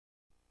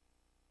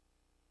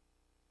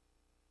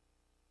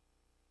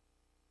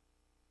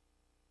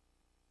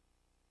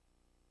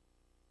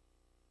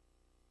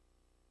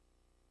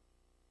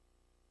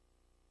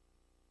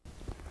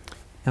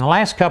In the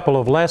last couple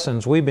of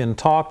lessons, we've been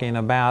talking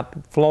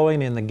about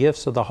flowing in the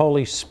gifts of the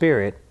Holy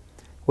Spirit,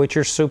 which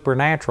are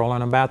supernatural,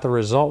 and about the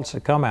results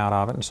that come out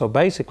of it. And so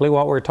basically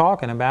what we're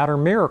talking about are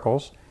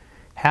miracles,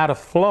 how to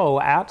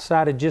flow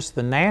outside of just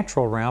the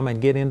natural realm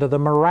and get into the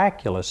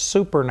miraculous,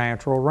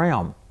 supernatural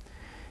realm.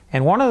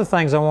 And one of the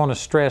things I want to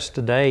stress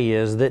today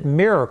is that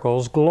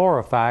miracles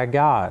glorify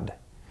God.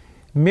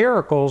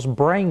 Miracles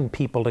bring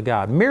people to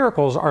God.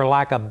 Miracles are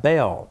like a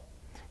bell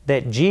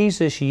that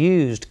Jesus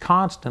used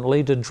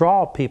constantly to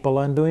draw people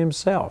unto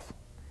Himself.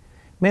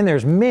 Man,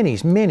 there's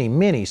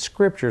many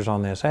scriptures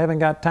on this. I haven't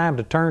got time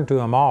to turn to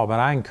them all, but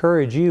I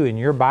encourage you in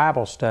your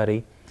Bible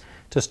study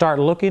to start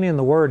looking in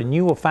the Word, and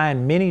you will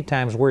find many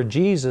times where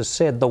Jesus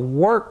said, "The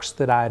works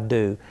that I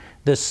do,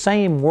 the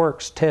same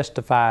works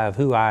testify of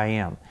who I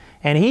am."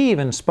 And He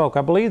even spoke,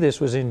 I believe this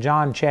was in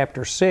John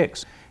chapter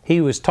 6, He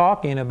was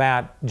talking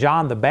about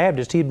John the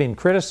Baptist. He'd been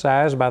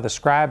criticized by the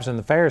scribes and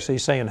the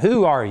Pharisees saying,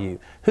 "Who are you?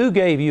 Who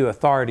gave you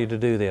authority to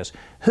do this?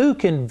 Who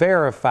can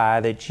verify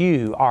that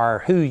you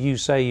are who you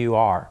say you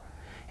are?"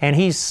 And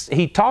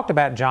he talked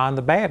about John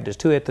the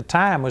Baptist, who at the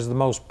time was the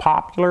most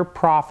popular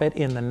prophet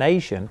in the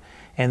nation.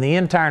 And the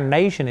entire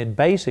nation had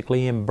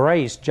basically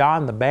embraced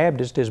John the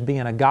Baptist as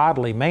being a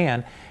godly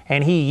man.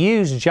 And he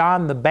used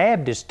John the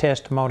Baptist's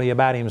testimony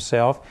about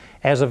himself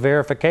as a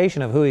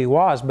verification of who he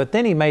was. But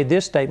then he made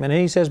this statement,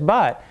 and he says,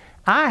 "But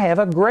I have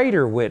a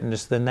greater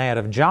witness than that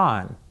of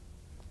John.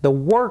 The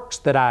works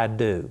that I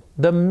do,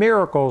 the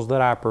miracles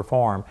that I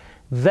perform,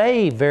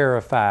 they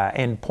verify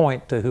and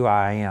point to who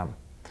I am."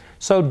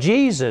 So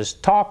Jesus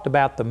talked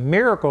about the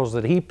miracles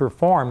that He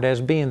performed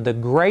as being the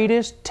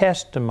greatest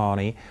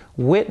testimony,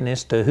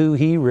 witness to who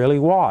He really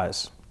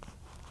was.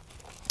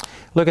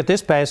 Look at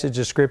this passage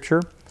of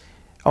Scripture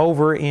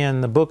over in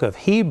the book of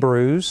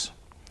Hebrews,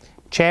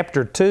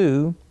 chapter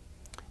 2.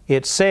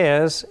 It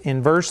says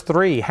in verse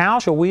 3, "How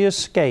shall we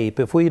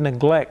escape if we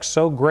neglect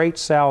so great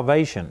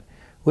salvation,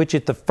 which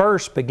at the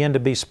first began to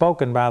be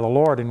spoken by the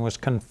Lord, and was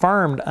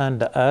confirmed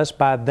unto us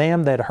by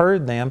them that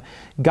heard them,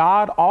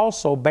 God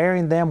also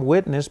bearing them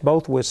witness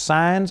both with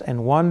signs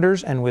and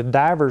wonders, and with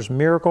divers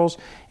miracles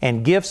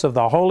and gifts of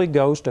the Holy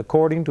Ghost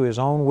according to His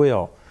own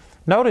will."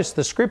 Notice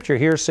the Scripture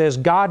here says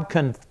God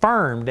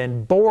confirmed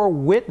and bore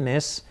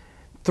witness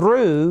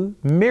through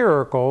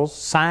miracles,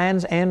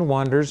 signs and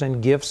wonders,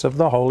 and gifts of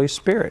the Holy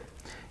Spirit.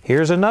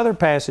 Here's another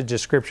passage of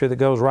Scripture that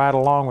goes right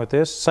along with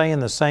this,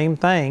 saying the same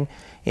thing.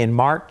 In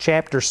Mark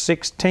chapter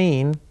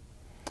 16,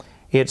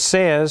 it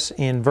says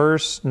in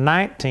verse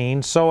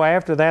 19, "So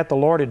after that the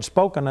Lord had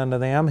spoken unto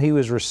them, He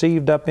was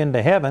received up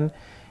into heaven,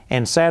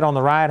 and sat on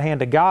the right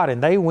hand of God.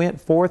 And they went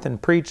forth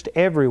and preached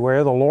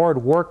everywhere, the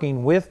Lord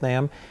working with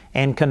them,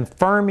 and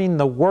confirming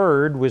the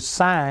word with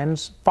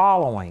signs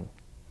following."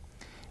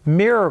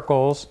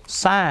 Miracles,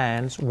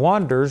 signs,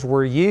 wonders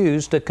were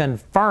used to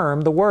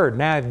confirm the Word.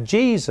 Now, if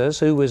Jesus,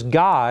 who was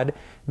God,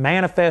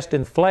 manifest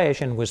in flesh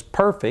and was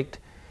perfect,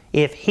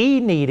 if He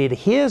needed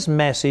His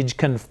message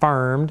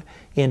confirmed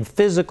in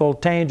physical,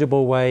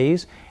 tangible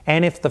ways,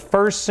 and if the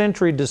first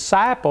century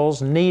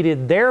disciples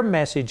needed their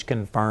message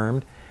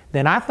confirmed,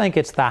 then I think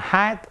it's the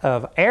height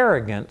of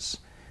arrogance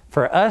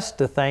for us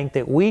to think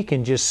that we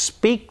can just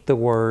speak the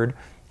Word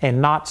and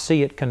not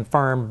see it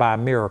confirmed by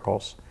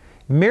miracles.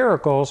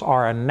 Miracles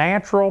are a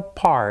natural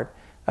part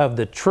of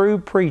the true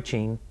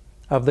preaching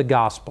of the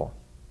gospel.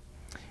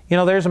 You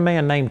know, there's a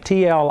man named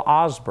T.L.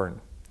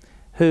 Osborne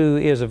who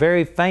is a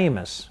very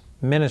famous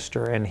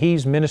minister, and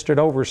he's ministered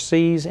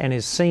overseas and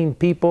has seen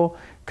people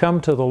come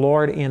to the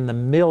Lord in the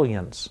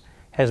millions,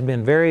 has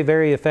been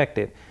very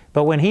effective.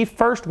 But when he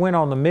first went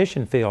on the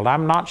mission field,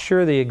 I'm not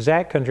sure the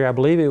exact country, I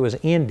believe it was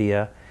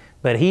India,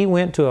 but he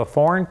went to a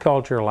foreign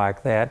culture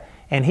like that,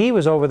 and he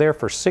was over there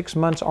for 6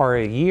 months or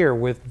a year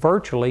with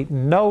virtually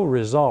no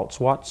results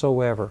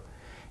whatsoever.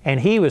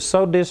 And he was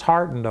so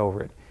disheartened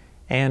over it.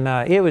 And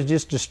it was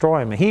just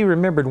destroying him. He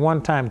remembered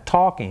one time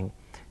talking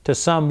to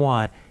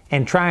someone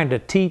and trying to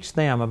teach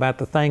them about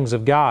the things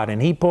of God. And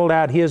he pulled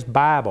out his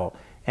Bible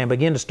and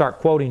began to start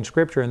quoting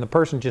Scripture. And the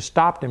person just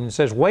stopped him and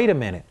says, "Wait a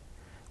minute.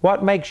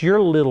 What makes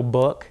your little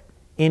book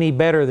any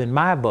better than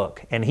my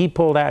book?" And he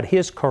pulled out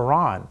his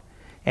Quran.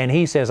 And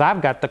he says,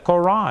 "I've got the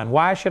Quran.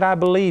 Why should I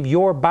believe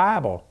your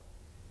Bible?"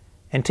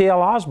 And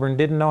T.L. Osborne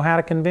didn't know how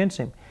to convince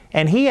him.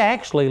 And he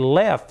actually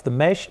left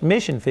the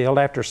mission field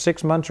after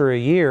 6 months or a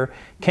year,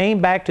 came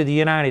back to the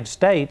United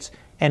States,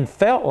 and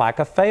felt like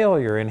a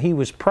failure. And he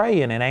was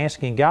praying and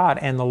asking God,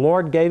 and the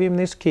Lord gave him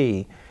this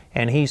key.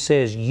 And He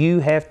says, you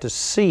have to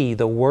see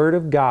the Word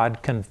of God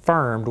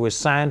confirmed with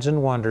signs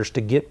and wonders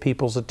to get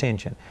people's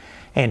attention.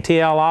 And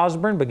T.L.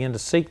 Osborne began to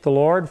seek the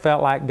Lord,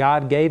 felt like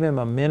God gave him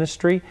a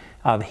ministry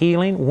of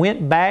healing,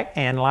 went back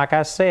and, like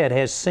I said,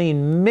 has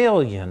seen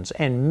millions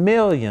and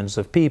millions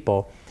of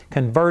people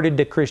converted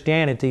to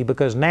Christianity,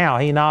 because now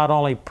he not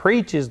only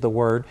preaches the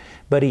Word,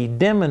 but he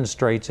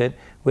demonstrates it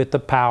with the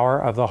power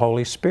of the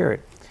Holy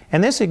Spirit.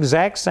 And this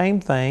exact same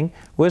thing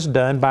was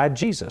done by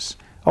Jesus.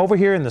 Over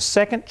here in the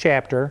 2nd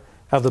chapter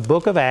of the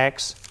book of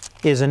Acts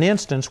is an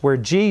instance where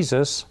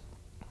Jesus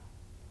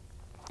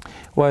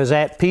was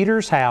at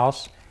Peter's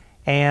house,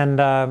 And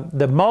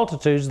the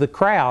multitudes, the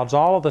crowds,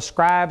 all of the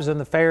scribes and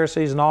the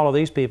Pharisees and all of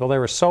these people, there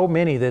were so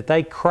many that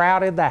they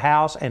crowded the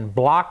house and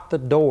blocked the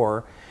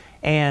door.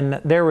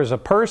 And there was a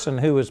person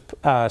who was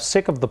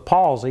sick of the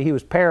palsy. He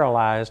was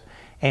paralyzed,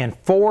 and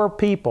 4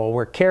 people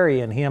were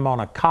carrying him on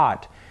a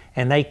cot.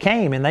 And they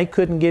came and they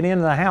couldn't get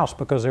into the house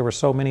because there were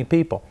so many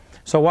people.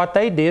 So what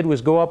they did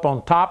was go up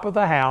on top of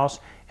the house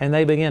and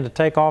they began to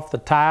take off the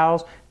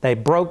tiles. They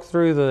broke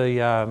through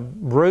the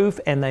roof,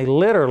 and they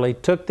literally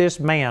took this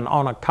man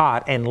on a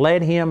cot and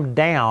led him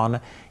down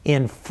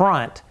in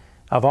front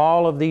of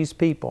all of these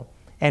people.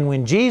 And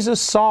when Jesus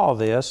saw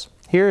this,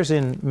 here's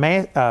in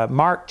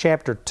Mark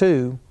chapter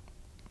 2,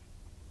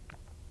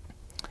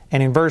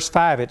 and in verse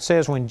 5 it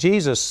says, when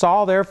Jesus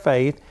saw their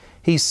faith,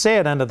 He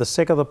said unto the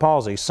sick of the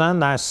palsy, Son,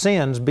 thy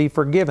sins be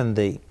forgiven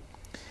thee.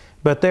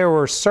 But there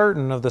were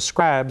certain of the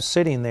scribes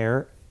sitting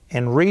there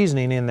and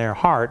reasoning in their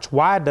hearts,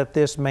 Why doth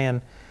this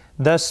man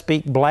thus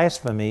speak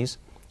blasphemies?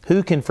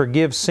 Who can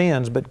forgive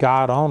sins but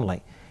God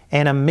only?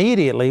 And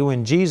immediately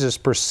when Jesus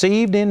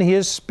perceived in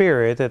His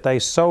Spirit that they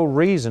so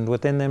reasoned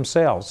within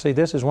themselves. See,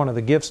 this is one of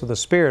the gifts of the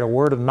Spirit, a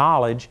word of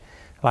knowledge,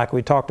 like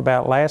we talked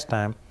about last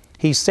time.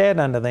 He said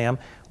unto them,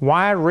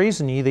 Why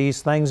reason ye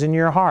these things in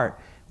your heart?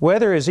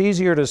 Whether it is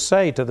easier to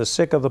say to the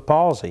sick of the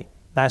palsy,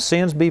 Thy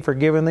sins be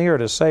forgiven thee, or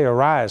to say,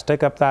 Arise,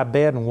 take up thy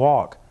bed and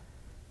walk.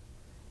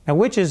 Now,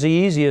 which is the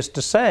easiest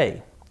to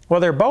say? Well,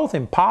 they're both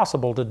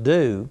impossible to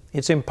do.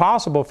 It's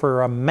impossible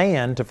for a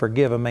man to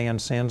forgive a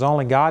man's sins.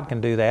 Only God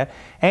can do that.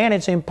 And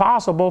it's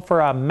impossible for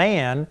a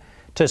man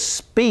to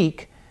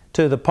speak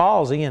to the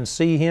palsy and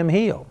see him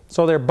healed.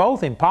 So they're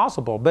both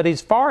impossible. But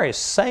as far as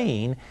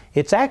saying,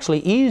 it's actually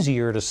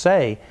easier to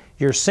say,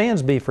 your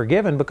sins be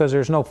forgiven, because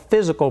there's no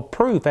physical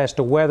proof as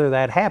to whether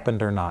that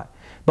happened or not.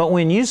 But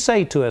when you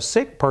say to a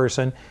sick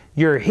person,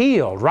 you're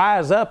healed,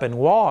 rise up and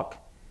walk,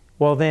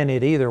 well, then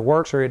it either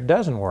works or it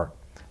doesn't work.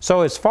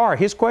 So as far,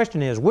 his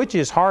question is, which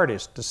is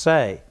hardest to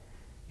say?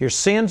 Your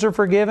sins are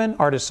forgiven,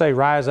 or to say,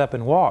 rise up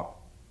and walk?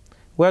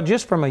 Well,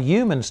 just from a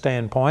human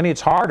standpoint,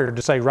 it's harder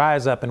to say,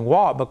 rise up and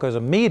walk, because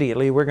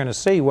immediately we're going to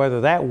see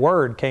whether that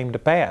word came to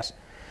pass.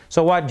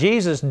 So what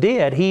Jesus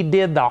did, He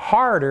did the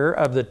harder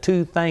of the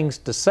two things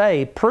to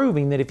say,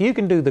 proving that if you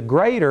can do the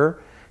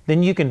greater,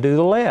 then you can do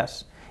the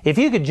less. If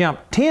you could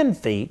jump 10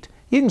 feet,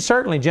 you can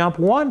certainly jump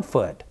 1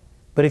 foot.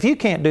 But if you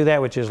can't do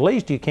that which is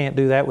least, you can't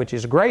do that which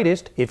is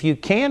greatest. If you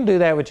can do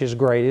that which is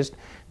greatest,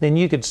 then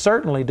you could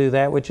certainly do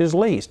that which is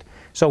least.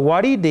 So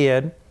what He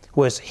did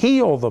was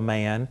heal the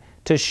man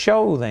to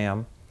show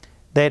them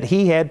that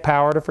He had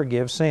power to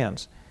forgive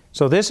sins.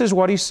 So this is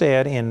what He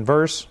said in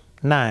verse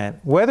 9.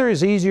 Whether it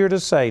is easier to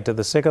say to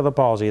the sick of the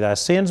palsy, Thy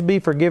sins be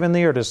forgiven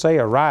thee, or to say,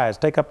 Arise,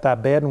 take up thy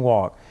bed and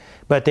walk.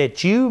 But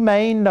that you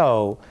may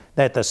know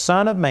that the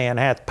Son of Man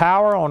hath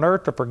power on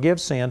earth to forgive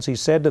sins, He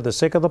said to the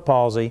sick of the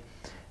palsy,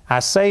 I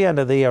say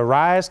unto thee,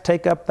 Arise,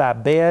 take up thy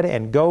bed,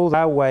 and go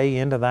thy way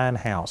into thine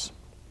house.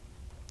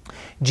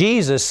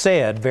 Jesus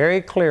said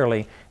very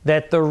clearly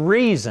that the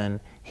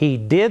reason He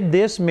did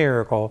this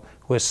miracle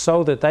was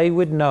so that they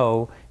would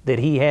know that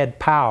He had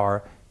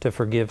power to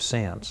forgive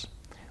sins.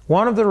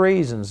 One of the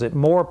reasons that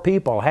more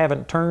people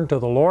haven't turned to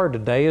the Lord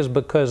today is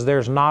because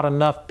there's not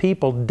enough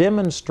people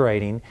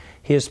demonstrating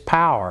His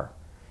power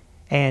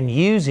and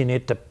using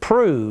it to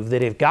prove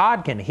that if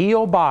God can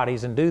heal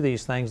bodies and do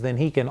these things, then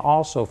He can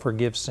also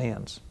forgive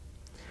sins.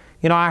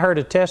 You know, I heard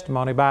a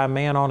testimony by a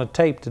man on a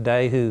tape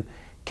today who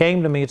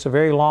came to me. It's a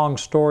very long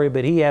story,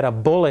 but he had a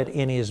bullet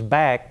in his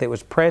back that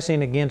was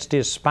pressing against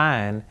his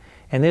spine,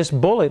 and this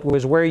bullet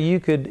was where you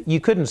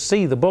couldn't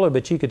see the bullet,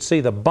 but you could see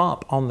the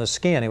bump on the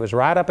skin. It was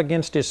right up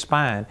against his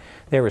spine.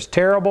 There was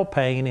terrible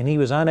pain, and he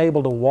was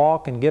unable to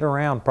walk and get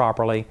around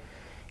properly.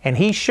 And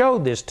he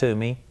showed this to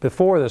me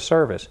before the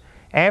service.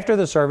 After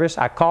the service,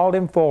 I called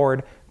him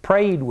forward,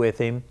 prayed with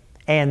him,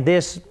 and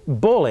this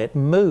bullet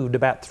moved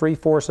about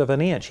 3/4 of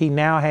an inch. He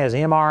now has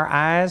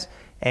MRIs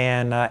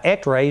and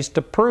x-rays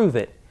to prove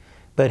it.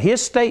 But his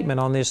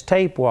statement on this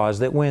tape was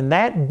that when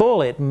that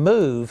bullet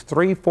moved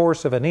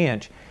 3/4 of an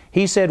inch,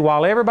 he said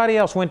while everybody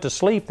else went to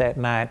sleep that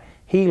night,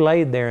 he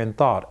laid there and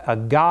thought, a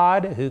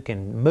God who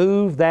can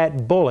move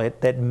that bullet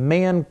that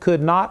men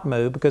could not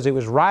move because it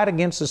was right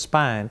against the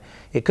spine,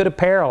 it could have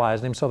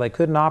paralyzed him so they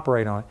couldn't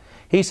operate on it.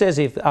 He says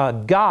if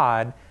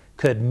God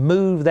could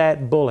move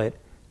that bullet,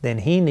 then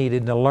he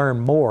needed to learn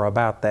more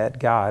about that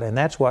God. And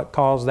that's what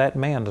caused that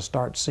man to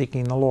start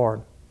seeking the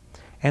Lord.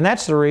 And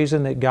that's the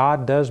reason that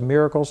God does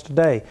miracles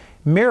today.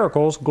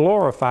 Miracles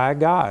glorify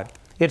God.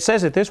 It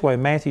says it this way,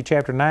 Matthew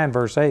chapter 9,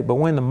 verse 8, but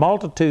when the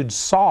multitude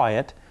saw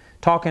it,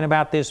 talking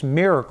about this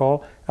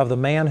miracle of the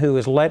man who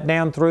was let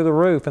down through the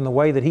roof and the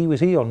way that he was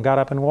healed and got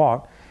up and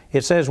walked,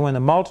 it says when the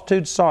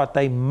multitude saw it,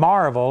 they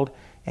marveled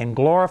and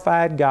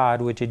glorified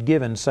God, which had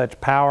given such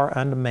power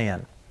unto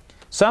men.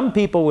 Some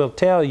people will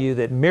tell you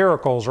that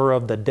miracles are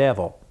of the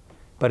devil,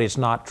 but it's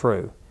not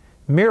true.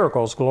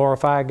 Miracles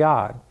glorify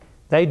God.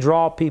 They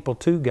draw people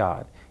to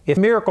God. If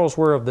miracles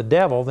were of the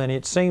devil, then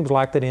it seems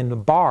like that in the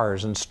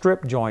bars and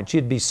strip joints,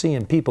 you'd be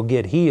seeing people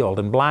get healed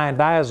and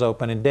blind eyes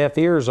open and deaf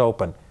ears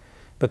open.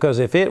 Because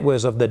if it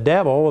was of the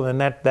devil, then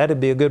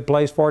that'd be a good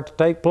place for it to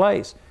take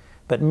place.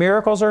 But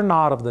miracles are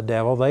not of the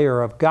devil. They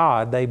are of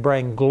God. They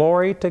bring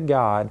glory to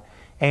God.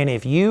 And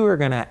if you are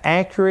going to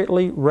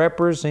accurately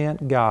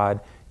represent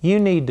God, you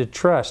need to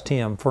trust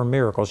Him for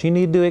miracles. You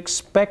need to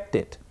expect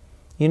it.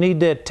 You need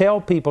to tell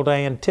people to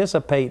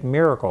anticipate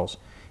miracles.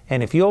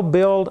 And if you'll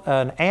build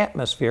an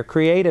atmosphere,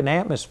 create an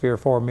atmosphere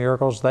for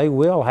miracles, they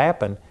will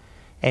happen.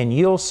 And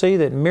you'll see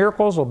that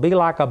miracles will be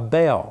like a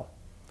bell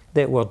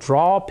that will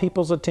draw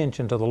people's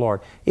attention to the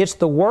Lord. It's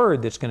the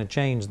Word that's going to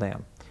change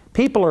them.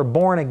 People are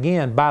born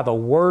again by the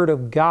Word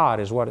of God,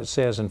 is what it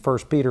says in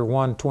 1 Peter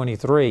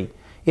 1:23.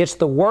 It's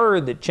the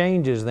Word that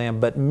changes them,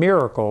 but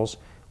miracles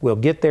will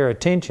get their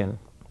attention.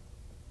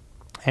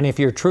 And if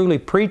you're truly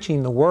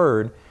preaching the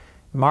Word,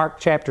 Mark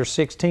chapter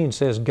 16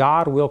 says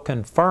God will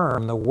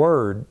confirm the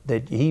Word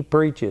that He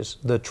preaches,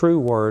 the true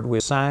Word,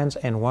 with signs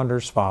and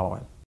wonders following.